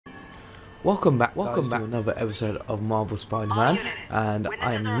Welcome back to another episode of Marvels Spiderman, and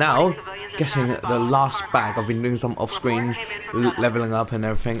I am now getting the last bag. I've been doing some off-screen leveling up and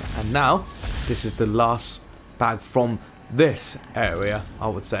everything, and now this is the last bag from this area, I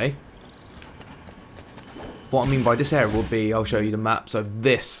would say. What I mean by this area will be, I'll show you the map, so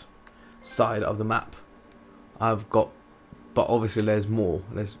this side of the map I've got, but obviously there's more.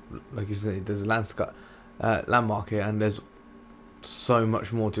 There's, like you said, there's a landmark here, and there's so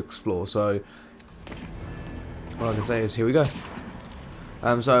much more to explore. So what I can say is, here we go.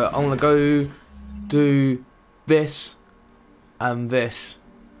 So I'm gonna go do this and this,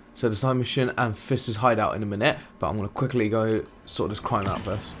 so the side mission and Fist's hideout in a minute, but I'm gonna quickly go sort this crime out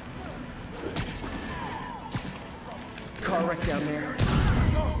first. Car wreck down there.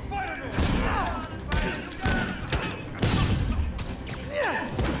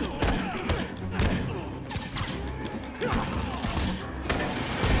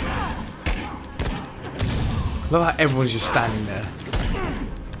 Look how everyone's just standing there.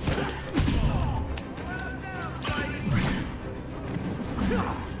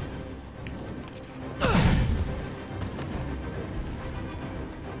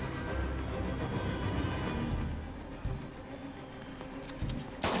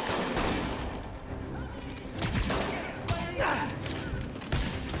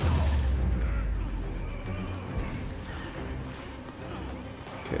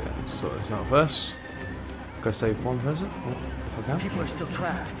 Okay, let's sort this out first. Go save one person, if I can. People are still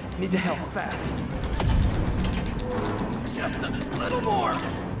trapped. Need to help fast. Just a little more.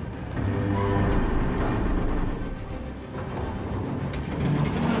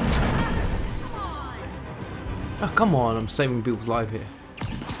 Oh, come on, I'm saving people's life here.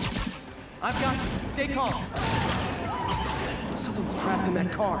 I've got you. Stay calm. Someone's trapped in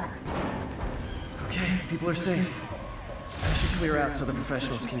that car. Okay, people are safe. I should clear out so the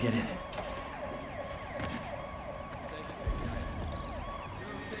professionals can get in.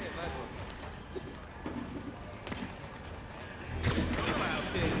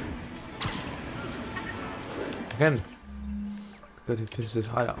 Again, go to Fist's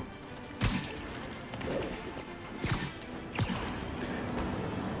hideout.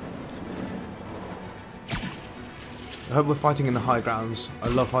 I hope we're fighting in the high grounds. I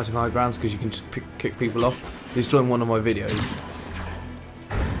love fighting high grounds because you can just kick people off. He's doing one of my videos.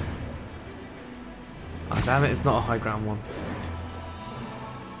 Ah, damn it, it's not a high ground one.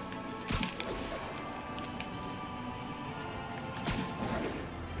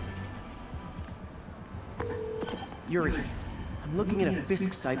 Yuri, I'm looking at a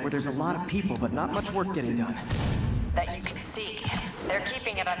Fisk site where there's a lot of people, but not much work getting done. That you can see. They're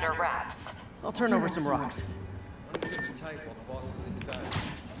keeping it under wraps. I'll turn over some rocks. It's gonna be tight while the boss is inside.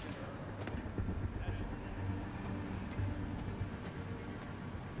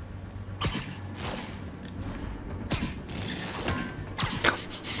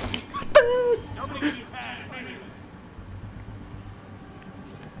 Nobody gets past me.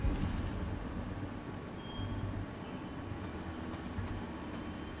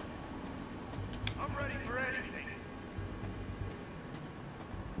 I'm ready for anything.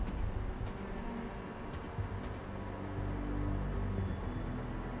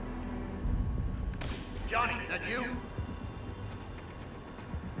 Johnny, that you?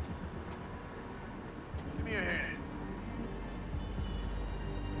 Give me a hand.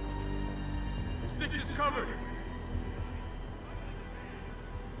 Six is covered.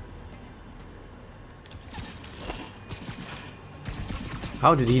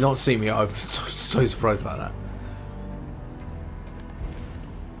 How did he not see me? I was so surprised about that.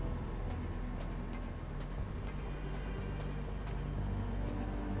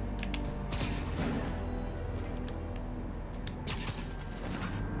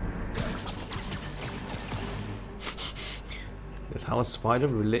 That's how a spider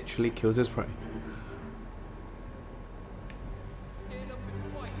literally kills his prey. Stand up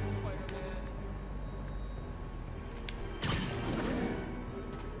and fight, Spider-Man.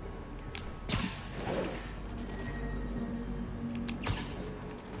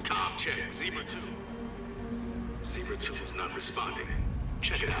 Tom, check. Zebra 2. Zebra 2 is not responding.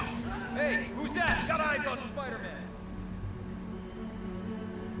 Check it out. Hey, who's that? Got eyes on Spider-Man.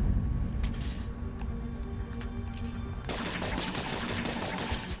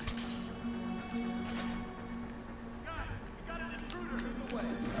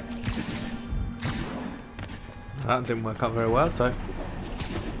 That didn't work out very well, so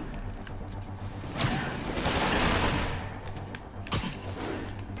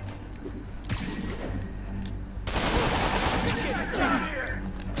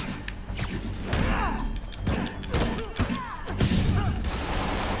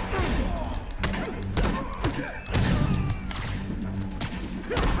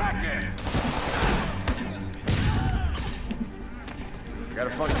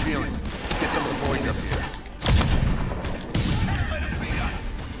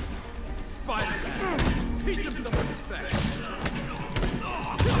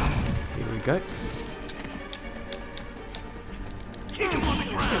we go. Kick him on the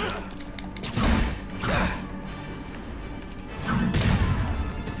ground.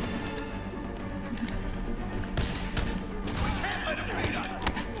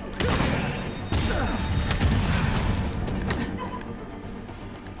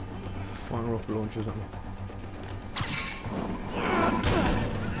 Fire off launchers on.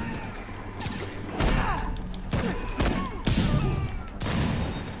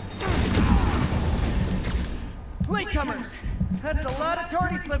 Latecomers! That's a lot of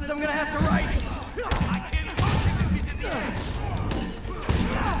tardy slips I'm gonna have to write! I can't function if he's in the air.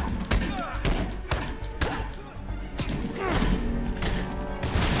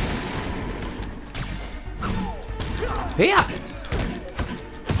 Here!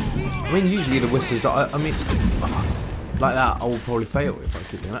 I mean, usually the whistles, I mean, like that, I will probably fail if I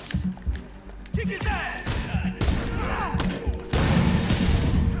keep doing that. Kick his ass.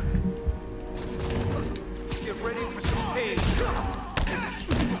 Get ready for some pain.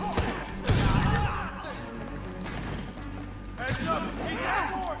 Heads up! Take that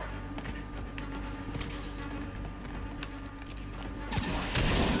door!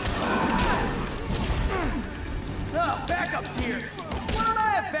 Oh, backup's here! Why don't I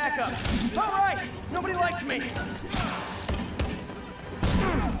have backup? Alright! Nobody likes me!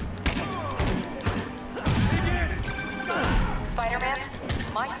 Spider-Man,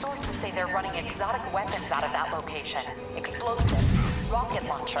 my sources say they're running exotic weapons out of that location. Explosives, rocket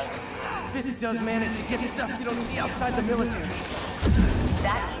launchers. Fisk does manage to get stuff you don't see outside the military.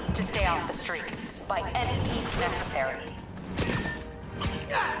 That needs to stay off the street, by any means necessary.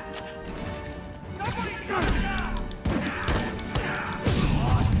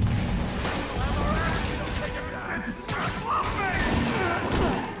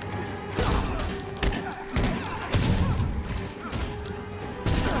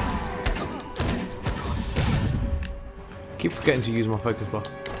 Keep forgetting to use my focus bar.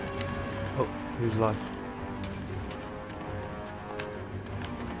 Oh, who's alive?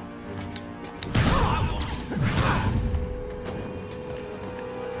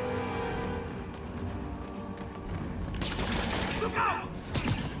 Look out!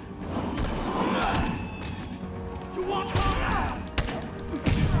 You want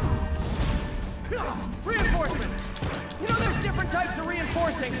Reinforcements! You know there's different types of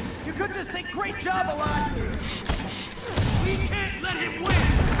reinforcing. You could just say great job a lot. We can't let him win!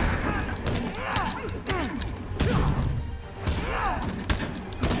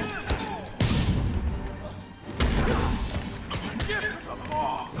 Give him the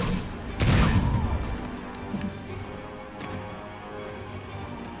ball!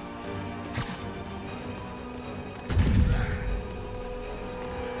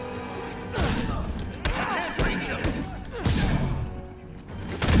 I can't reach him!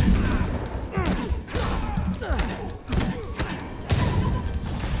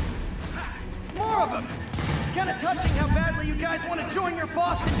 More of them! It's kind of touching how badly you guys want to join your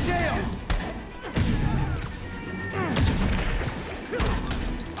boss in jail.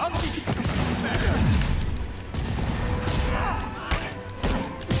 I'll teach you better.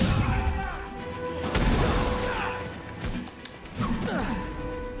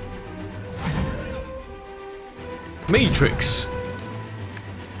 Matrix!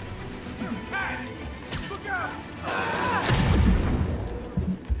 Hey! Look out!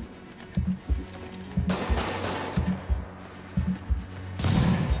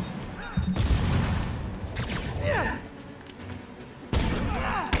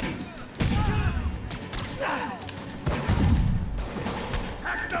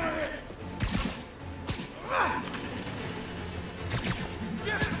 Have some of this!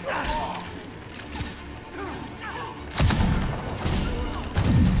 Give him the ball!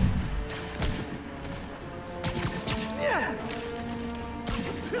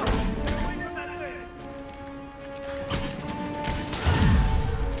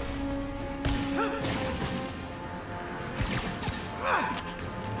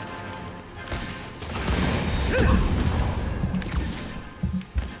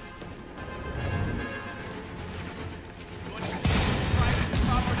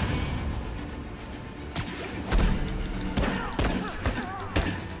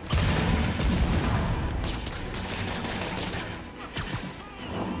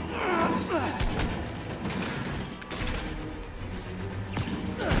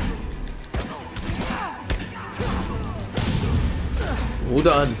 All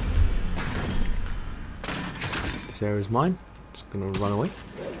done. This area's mine. Just gonna run away.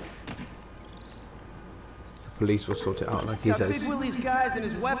 The police will sort it out like he Got Big says. Willie's guys and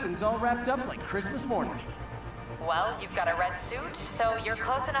his weapons all wrapped up like Christmas morning. Well, you've got a red suit, so you're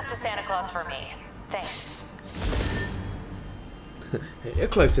close enough to Santa Claus for me. Thanks. You're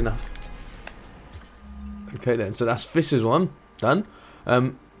close enough. Okay then, so that's this is one done.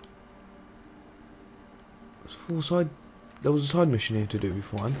 Full side. There was a side mission here to do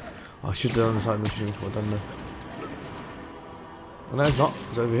beforehand. Oh, I should have done the side mission before I've done the. Well, no, it's not.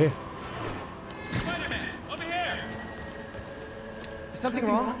 It's over here. Spider-Man, over here! Is something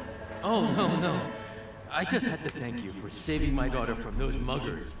wrong? Oh, no. I just had to thank you for saving my daughter from those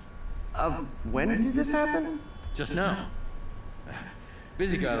muggers. When did this happen? Just now.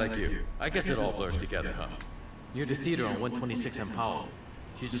 Busy guy like you. I guess it all blurs together, huh? Near the theater on 126 and Powell.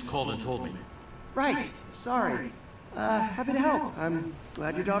 She just called and told me. Right. Sorry. Happy to help. I'm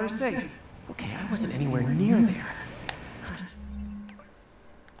glad your daughter's safe. Okay, I wasn't anywhere near there.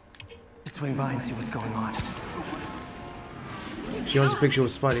 Let's swing by and see what's going on. She wants a picture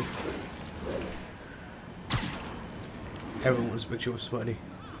with Spidey. Everyone wants a picture with Spidey.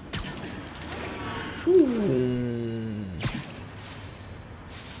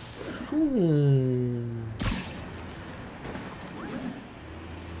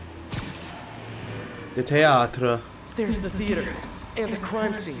 The theatre. There's the theater and the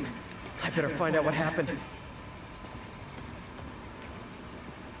crime scene. I better find out what happened.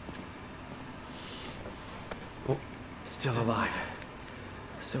 Oh. Still alive.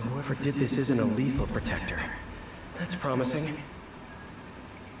 So whoever did this isn't a lethal protector. That's promising.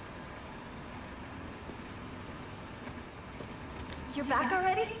 You're back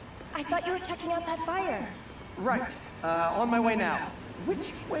already? I thought you were checking out that fire. Right. On my way now.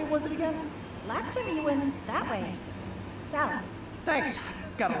 Which way was it again? Last time you went that way. South. Thanks.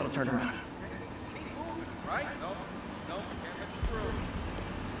 Got a little turned around. Right? No, can't let you through.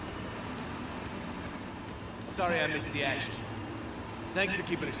 Sorry I missed the action. Thanks for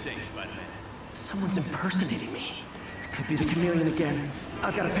keeping us safe, Spider-Man. Someone's impersonating me. Could be the chameleon again.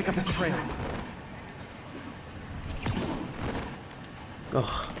 I've got to pick up his trail.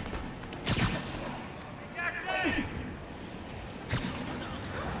 Ugh.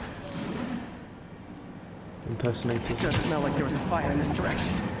 Impersonated. It does smell like there was a fire in this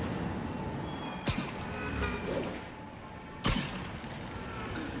direction.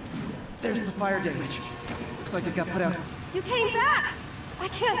 There's the fire damage. Looks like it got put out. You came back! I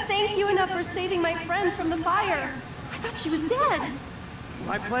can't thank you enough for saving my friend from the fire. I thought she was dead.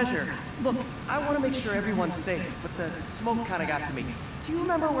 My pleasure. Look, I want to make sure everyone's safe, but the smoke kind of got to me. Do you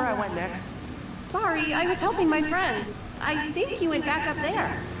remember where I went next? Sorry, I was helping my friend. I think you went back up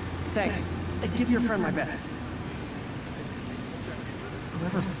there. Thanks. Give your friend my best.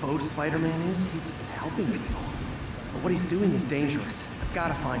 Whoever faux Spider-Man is, he's helping people. But what he's doing is dangerous. I've got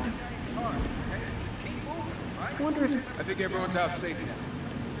to find him. I wonder if... I think everyone's out safe now.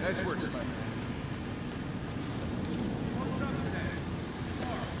 Nice work, Spider-Man.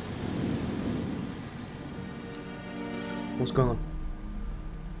 What's going on?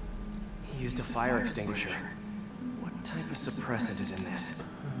 He used a fire extinguisher. What type of suppressant is in this?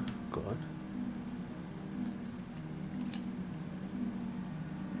 Go on.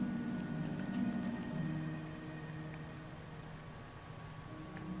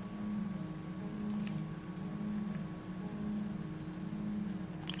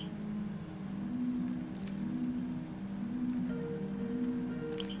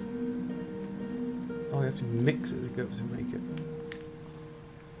 Oh, you have to mix it to go to make it.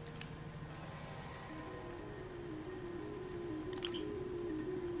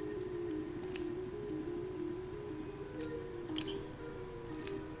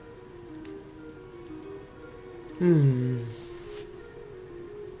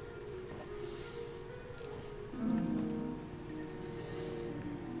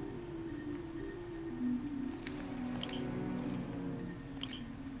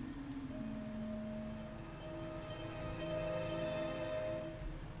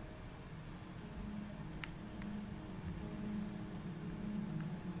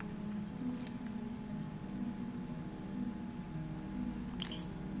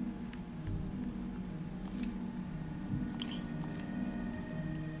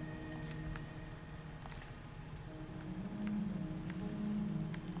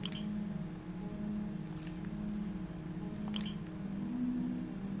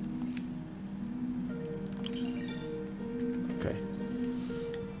 Okay.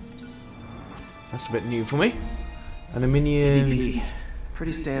 That's a bit new for me. Aluminium DP.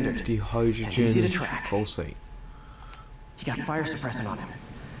 Pretty standard. And dehydrogen easy to track. phosphate. He got fire suppressant on him.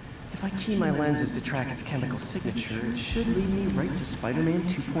 If I key my lenses to track its chemical signature, it should lead me right to Spider-Man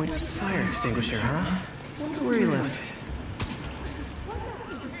 2.0 fire extinguisher, huh? Wonder where he left it.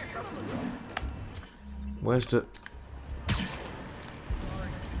 Where's the...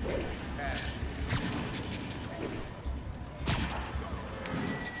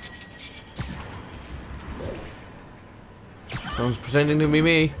 Someone's pretending to be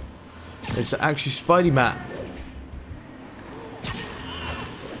me. It's actually Spidey Matt.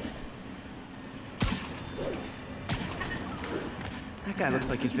 That guy looks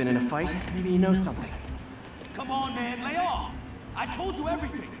like he's been in a fight. Maybe he knows something. Come on, man, lay off! I told you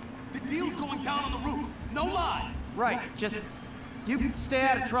everything. The deal's going down on the roof. No lie. Right, just... you stay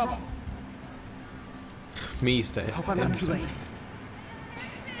out of trouble. Me stay. Hope I'm not too late.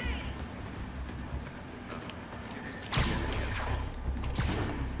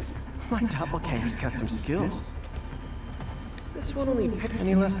 My doppelganger's got some skills. This one only picked and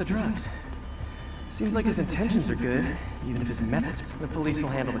he left the drugs. Seems like his intentions are good, even if his methods... The police will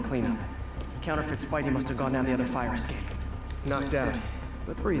handle the cleanup. Counterfeit Spidey must have gone down the other fire escape. Knocked out,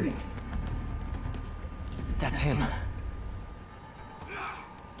 but breathing. That's him.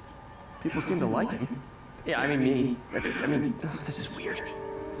 People seem to like him. Yeah, I mean me. I mean, this is weird.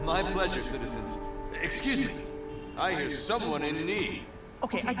 My pleasure, citizens. Excuse me. I hear someone in need.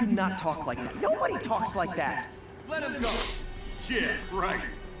 Okay, I do not talk like that. Nobody talks like that. Let him go. Yeah, right.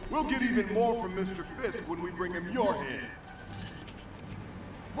 We'll get even more from Mr. Fisk when we bring him your head.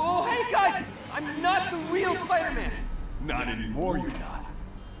 Whoa, hey guys! I'm not the real Spider-Man. Not anymore, you're not.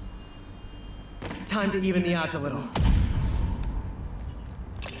 Time to even the odds a little.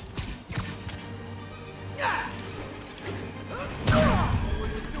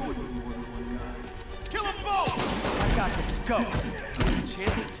 Kill them both! I got this. Go.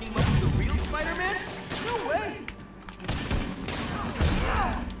 Chance to team up with the real Spider-Man? No way!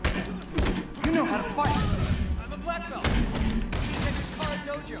 You know how to fight. I'm a black belt. Texas Car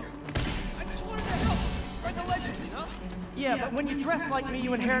Dojo. I just wanted to help. Spread the legend, you know? Yeah, but when you dress like me,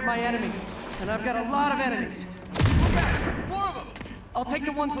 you inherit my enemies. And I've got a lot of enemies. Go back. 4 of them. I'll take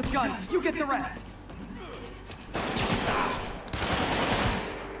the ones with guns. You get the rest.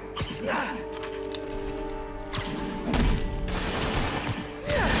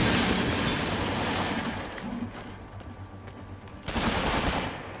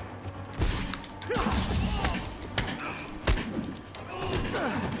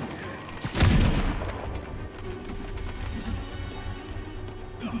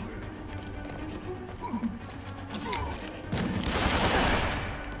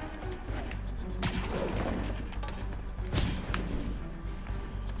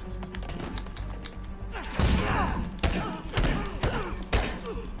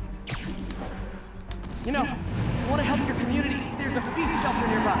 You know, you want to help your community, there's a feast shelter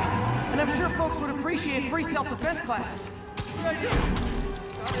nearby. And I'm sure folks would appreciate free self-defense classes. Good idea.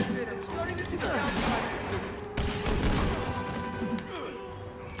 I'm starting to see the downside of the suit.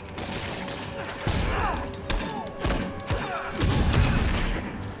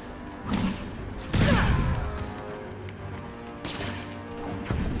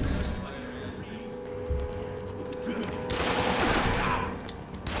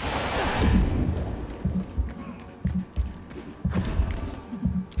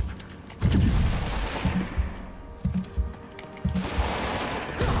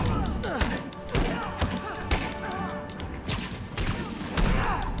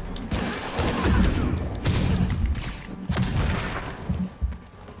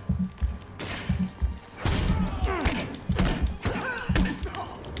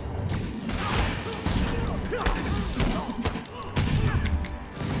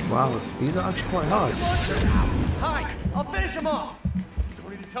 Wow, these are actually quite hard. Hi, I'll finish him off. Don't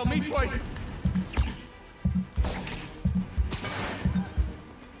need to tell me twice.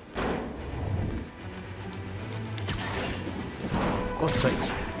 God's sake.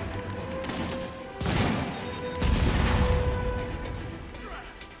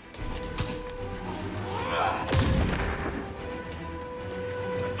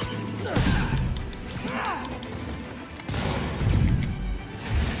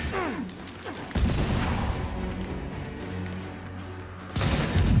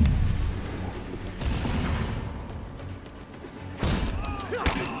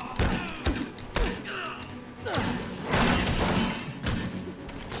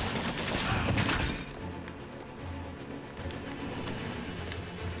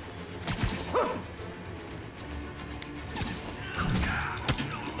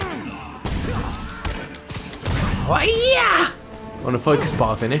 Oh yeah! On a focus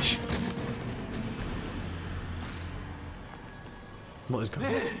bar finish. What is going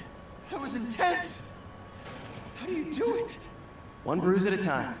on? Man, that was intense. How do you do it? One bruise at a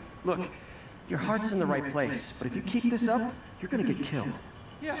time. Look, your heart's in the right place, but if you keep this up, you're gonna get killed.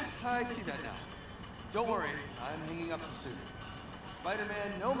 Yeah, I see that now. Don't worry, I'm hanging up the suit.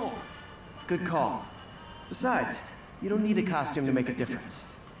 Spider-Man, no more. Good call. Besides, you don't need a costume to make a difference.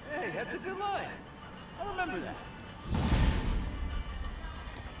 Hey, that's a good line. I remember that.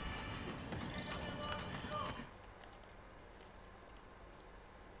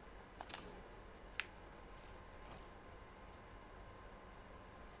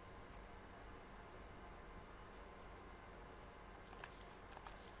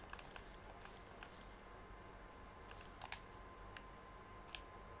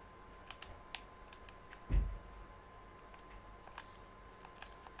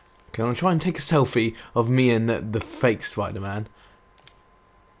 Okay, I'm gonna try and take a selfie of me and the fake Spider-Man.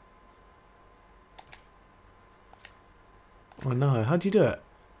 Oh no, how'd you do it?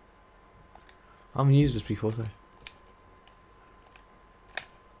 I haven't used this before, so.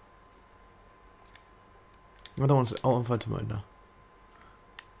 I don't want to. I want photo mode now.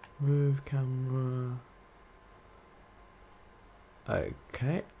 Move camera.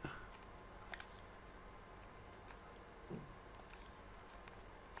 Okay.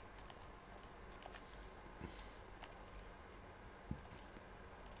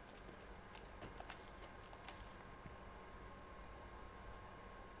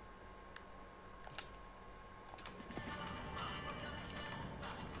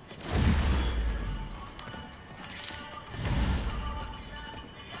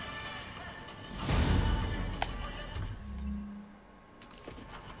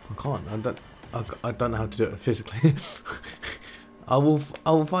 I don't know how to do it physically. I will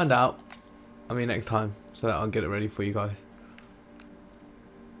find out. I mean, next time, so that I'll get it ready for you guys.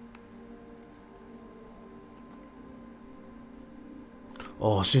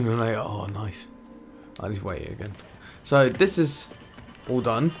 Oh, sooner or later. Oh, nice. I just wait it again. So this is all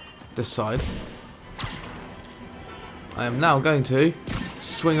done. This side. I am now going to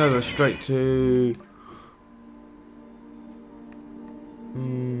swing over straight to.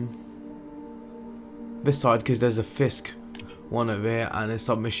 This side, because there's a Fisk one over here and a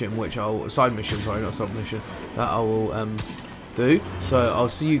submission, which I'll side mission, sorry, not submission, that I will do. So I'll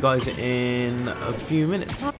see you guys in a few minutes.